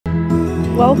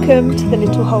welcome to The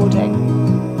Little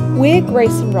Holding. We're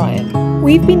Grace and Ryan.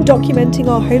 We've been documenting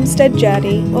our homestead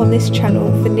journey on this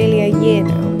channel for nearly a year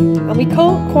now, and we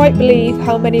can't quite believe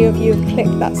how many of you have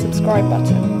clicked that subscribe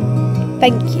button.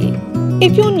 Thank you.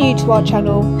 If you're new to our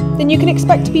channel, then you can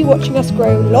expect to be watching us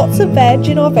grow lots of veg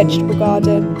in our vegetable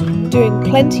garden, doing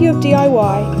plenty of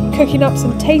DIY, cooking up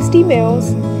some tasty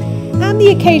meals, and the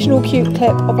occasional cute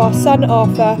clip of our son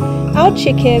Arthur, our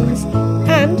chickens,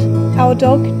 and our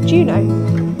dog Juno.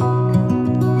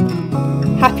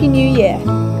 Happy New Year!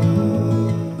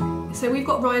 So we've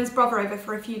got Ryan's brother over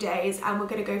for a few days and we're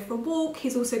going to go for a walk.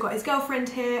 He's also got his girlfriend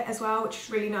here as well, which is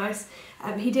really nice.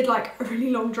 He did like a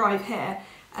really long drive here.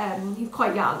 He's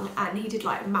quite young and he did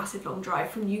like a massive long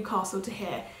drive from Newcastle to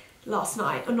here last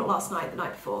night, or not last night, the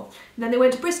night before. And then they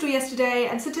went to Bristol yesterday,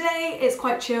 and so today it's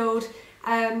quite chilled.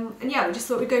 And yeah, we just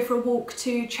thought we'd go for a walk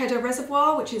to Cheddar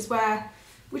Reservoir, which is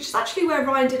actually where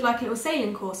Ryan did like a little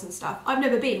sailing course and stuff. I've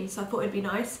never been, so I thought it'd be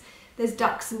nice. There's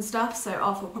ducks and stuff, so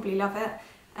Arthur will probably love it.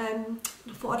 I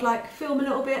thought I'd like film a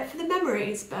little bit for the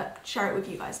memories, but share it with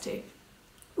you guys too.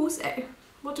 Also,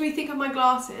 what do we think of my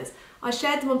glasses? I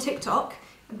shared them on TikTok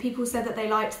and people said that they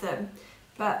liked them,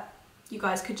 but you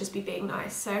guys could just be being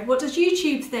nice. So what does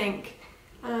YouTube think?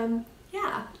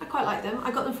 Yeah, I quite like them. I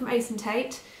got them from Ace and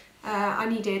Tate. I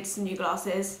needed some new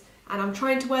glasses and I'm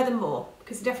trying to wear them more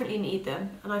because I definitely need them,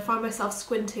 and I find myself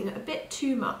squinting a bit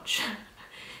too much,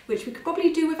 which we could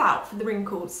probably do without for the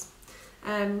wrinkles.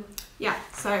 Yeah,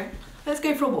 so let's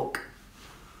go for a walk.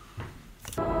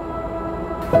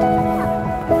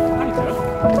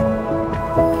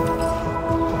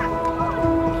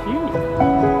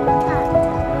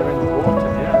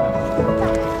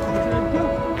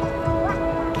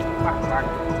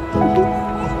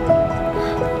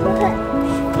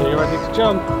 Are you ready to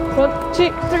jump? 1, 2,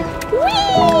 3. Whee!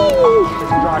 Let's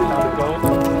drag down the goal.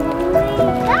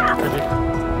 Ready?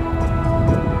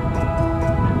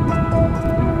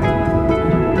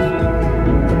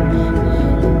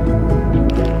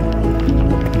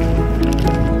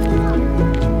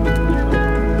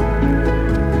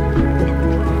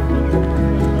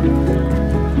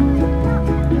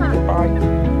 Bye.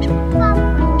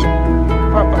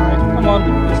 Bye-bye. Come on,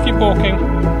 let's keep walking.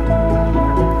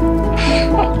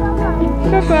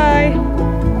 Bye-bye.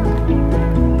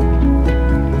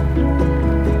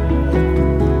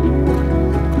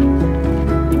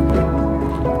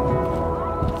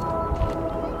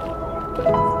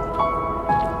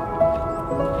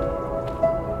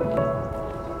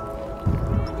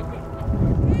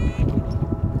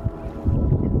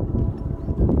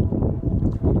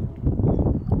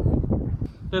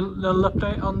 Little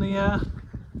update on the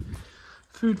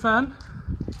food van.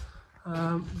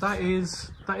 That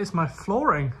is my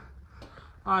flooring.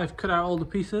 I've cut out all the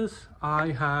pieces.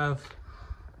 I have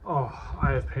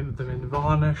painted them in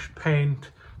varnish,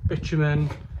 paint, bitumen,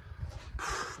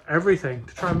 everything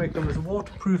to try and make them as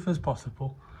waterproof as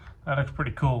possible. That looks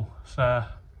pretty cool. So,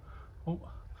 oh,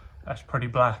 that's pretty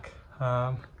black.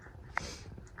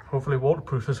 Hopefully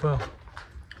waterproof as well.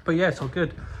 But yeah, it's all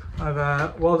good.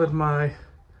 I've welded my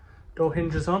door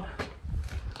hinges on.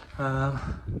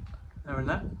 There and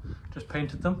there. Just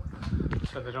painted them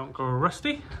so they don't go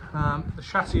rusty. The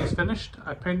chassis is finished.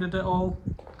 I painted it all.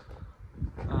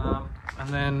 And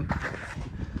then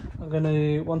I'm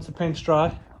gonna, once the paint's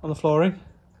dry on the flooring,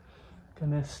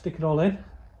 gonna stick it all in.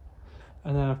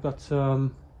 And then I've got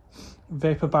some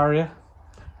vapor barrier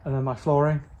and then my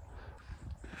flooring.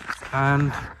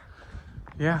 And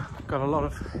yeah, I've got a lot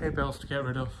of hay bales to get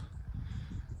rid of.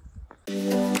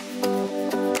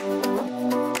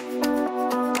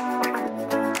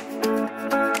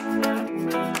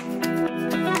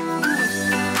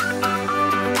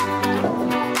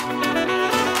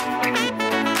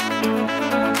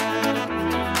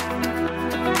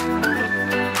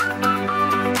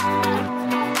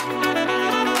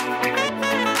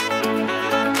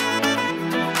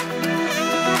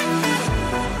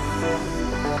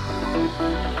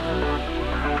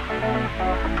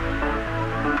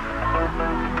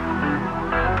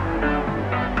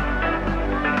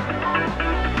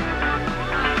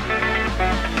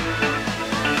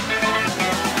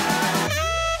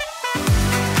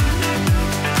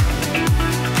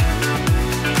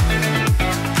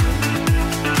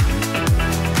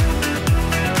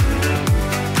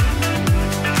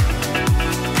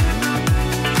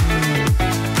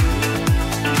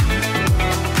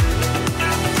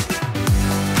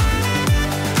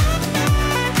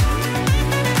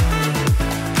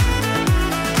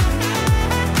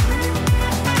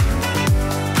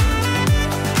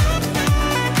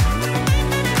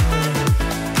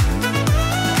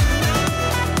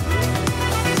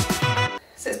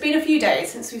 been a few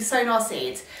days since we've sown our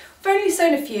seeds. We've only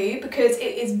sown a few because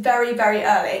it is very, very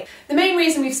early. The main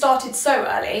reason we've started so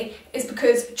early is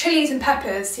because chilies and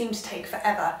peppers seem to take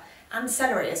forever, and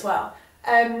celery as well.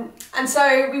 And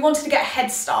so we wanted to get a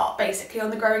head start basically on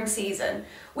the growing season.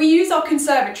 We use our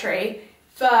conservatory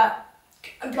for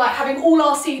like having all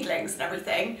our seedlings and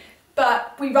everything,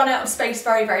 but we run out of space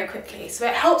very, very quickly. So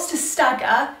it helps to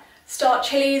start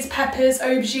chilies, peppers,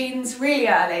 aubergines really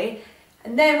early.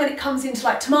 And then when it comes into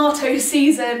like tomato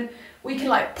season, we can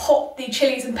like pop the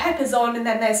chilies and peppers on, and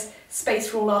then there's space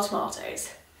for all our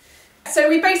tomatoes. So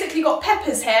we basically got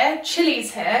peppers here,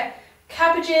 chilies here,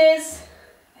 cabbages,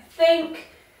 I think.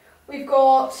 We've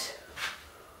got,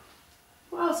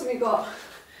 what else have we got?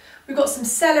 We've got some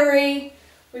celery,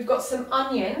 we've got some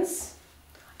onions.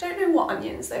 I don't know what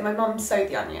onions though, my mum sowed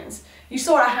the onions. You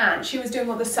saw her hand, she was doing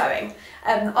all the sowing,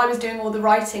 and I was doing all the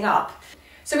writing up.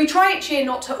 So we try each year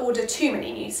not to order too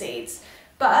many new seeds,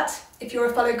 but if you're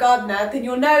a fellow gardener, then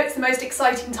you'll know it's the most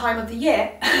exciting time of the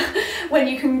year when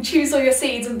you can choose all your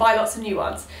seeds and buy lots of new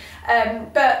ones.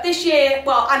 But this year,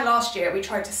 well, and last year, we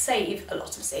tried to save a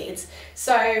lot of seeds.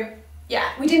 So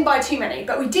yeah, we didn't buy too many,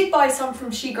 but we did buy some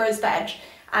from She Grows Veg,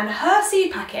 and her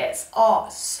seed packets are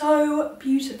so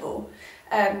beautiful.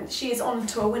 She is on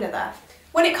to a winner there.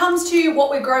 When it comes to what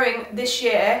we're growing this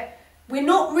year, we're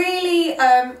not really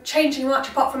changing much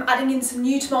apart from adding in some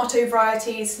new tomato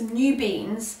varieties, some new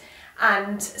beans,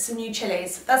 and some new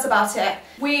chilies. That's about it.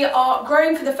 We are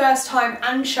growing for the first time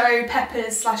ancho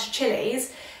peppers /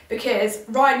 chilies because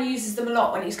Ryan uses them a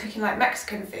lot when he's cooking like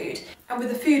Mexican food. And with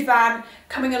the food van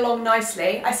coming along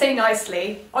nicely, I say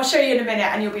nicely, I'll show you in a minute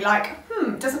and you'll be like,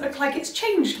 doesn't look like it's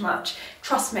changed much.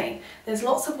 Trust me, there's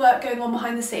lots of work going on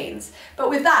behind the scenes. But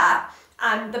with that,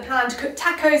 and the plan to cook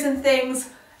tacos and things,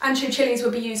 ancho chilies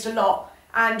will be used a lot.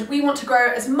 And we want to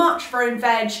grow as much of our own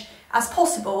veg as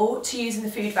possible to use in the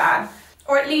food van,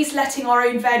 or at least letting our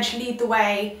own veg lead the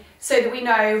way so that we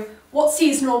know what's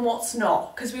seasonal and what's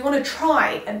not, because we want to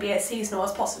try and be as seasonal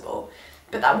as possible,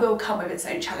 but that will come with its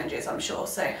own challenges, I'm sure,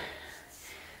 so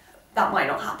that might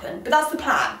not happen, but that's the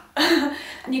plan.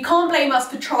 And you can't blame us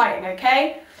for trying,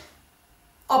 okay?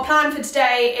 Our plan for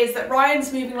today is that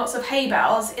Ryan's moving lots of hay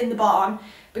bales in the barn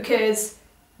because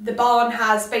the barn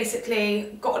has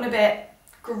basically gotten a bit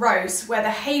gross where the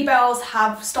hay bales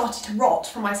have started to rot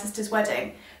from my sister's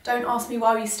wedding. Don't ask me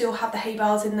why we still have the hay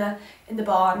bales in the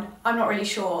barn. I'm not really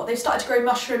sure. They've started to grow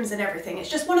mushrooms and everything. It's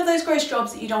just one of those gross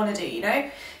jobs that you don't want to do, you know?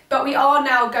 But we are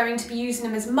now going to be using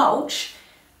them as mulch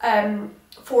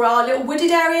for our little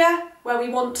wooded area where we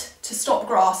want to stop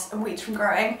grass and weeds from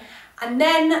growing. And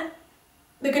then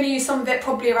we're going to use some of it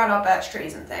probably around our birch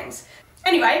trees and things.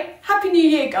 Anyway, Happy New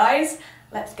Year, guys.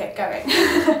 Let's get going.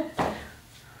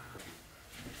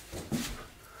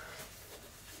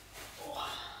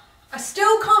 I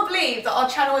still can't believe that our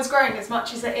channel is growing as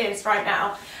much as it is right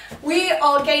now. We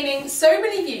are gaining so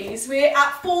many views. We're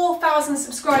at 4,000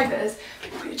 subscribers,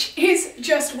 which is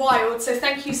just wild. So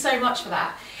thank you so much for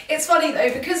that. It's funny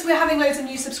though, because we're having loads of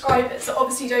new subscribers that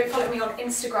obviously don't follow me on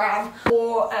Instagram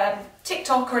or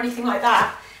TikTok or anything like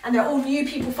that, and they're all new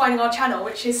people finding our channel,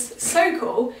 which is so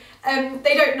cool.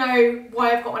 They don't know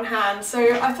why I've got one hand, so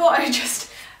I thought I'd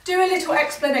just do a little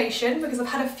explanation because I've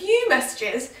had a few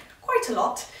messages, quite a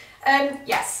lot.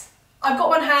 Yes, I've got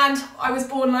one hand, I was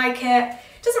born like it.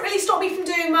 Doesn't really stop me from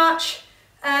doing much,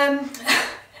 and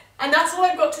that's all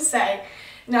I've got to say.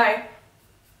 No,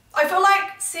 I feel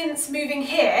like since moving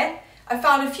here, I've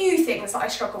found a few things that I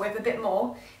struggle with a bit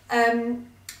more, and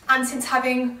since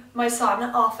having my son,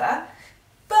 Arthur,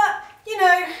 but you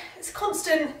know, it's a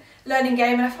constant learning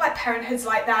game, and I feel like parenthood's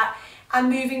like that, and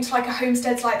moving to like a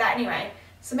homestead's like that anyway,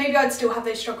 so maybe I'd still have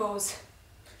those struggles,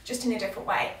 just in a different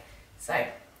way, so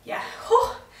yeah.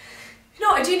 You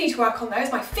know what I do need to work on though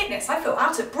is my fitness. I feel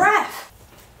out of breath.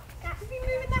 You've been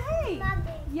moving the hay?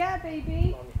 Mommy. Yeah,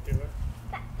 baby.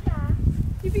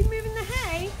 You've been moving the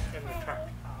hay? In the tractor.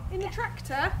 In the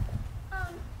tractor?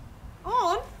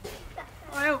 On?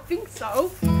 I don't think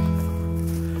so.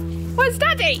 Where's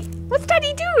Daddy? What's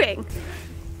Daddy doing?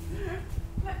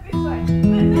 Look this way.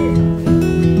 Look this way.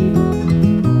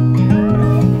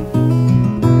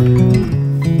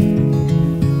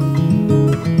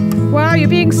 Wow, you're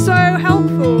being so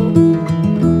helpful.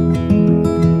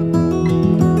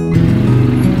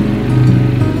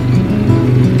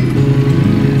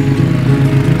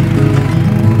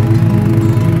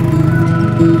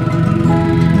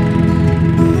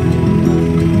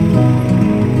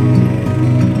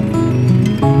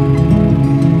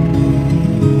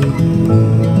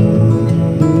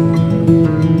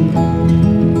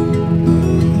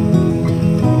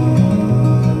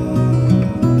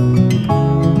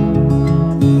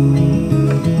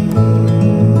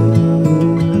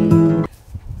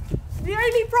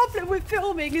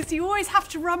 filming is you always have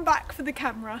to run back for the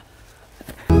camera.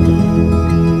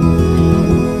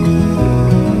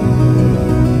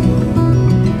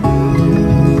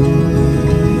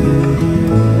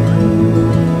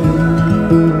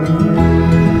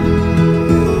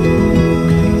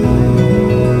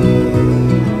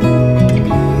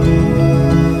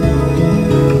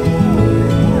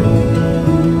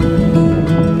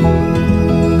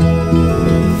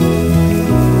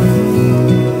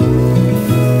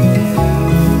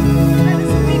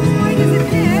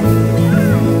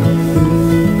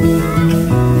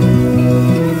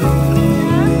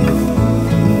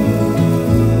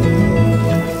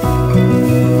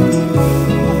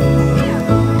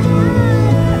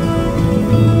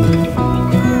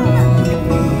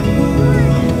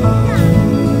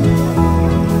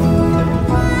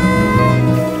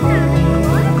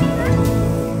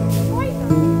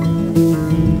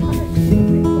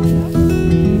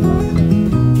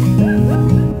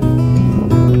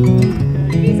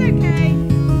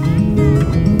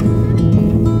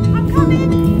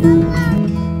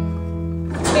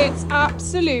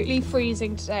 Absolutely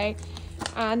freezing today,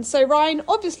 and so Ryan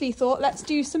obviously thought let's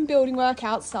do some building work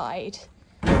outside.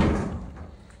 To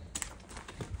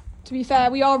be fair,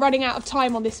 we are running out of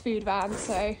time on this food van,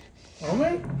 so... Are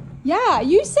we? Yeah,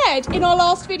 you said in our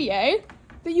last video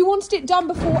that you wanted it done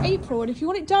before April, and if you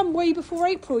want it done way before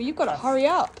April, you've got to hurry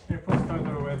up. April's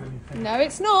further away than you think. No,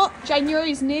 it's not.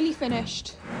 January is nearly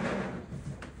finished.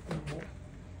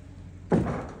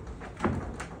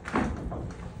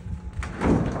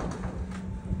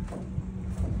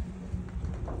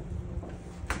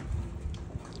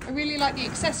 I really like the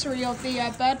accessory of the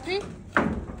bird poo.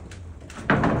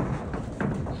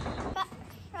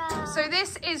 So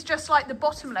this is just like the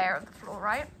bottom layer of the floor,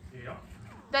 right? Yeah.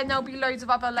 Then there'll be loads of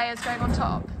other layers going on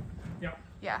top. Yeah.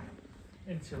 Yeah.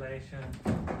 Insulation,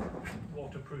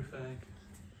 waterproofing,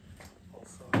 all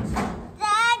sorts.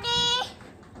 Daddy!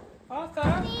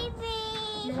 Arthur!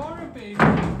 Baby! You are a baby.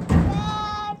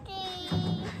 Daddy!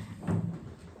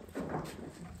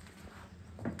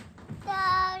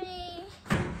 Daddy!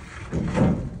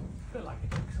 Bit like a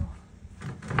jigsaw.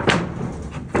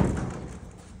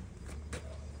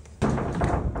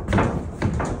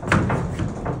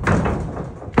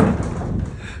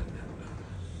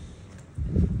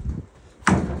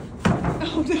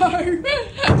 Oh no!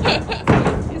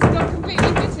 It's not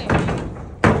completely fitting.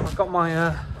 I've got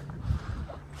my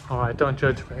alright, don't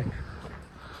judge me.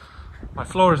 My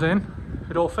floor is in,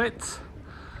 it all fits.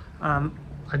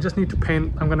 I just need to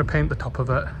paint. I'm going to paint the top of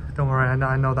it. Don't worry,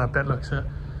 I know that bit looks a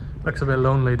bit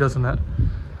lonely, doesn't it?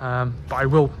 But I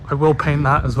will paint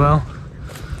that as well.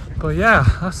 But yeah,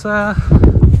 that's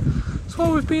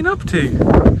what we've been up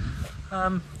to.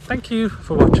 Thank you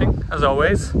for watching as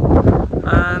always,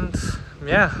 and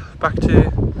yeah, back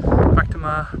to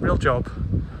my real job.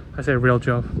 I say real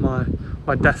job, my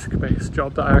desk-based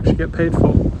job that I actually get paid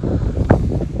for.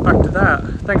 Back to that.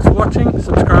 Thanks for watching.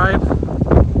 Subscribe.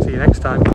 See you next time.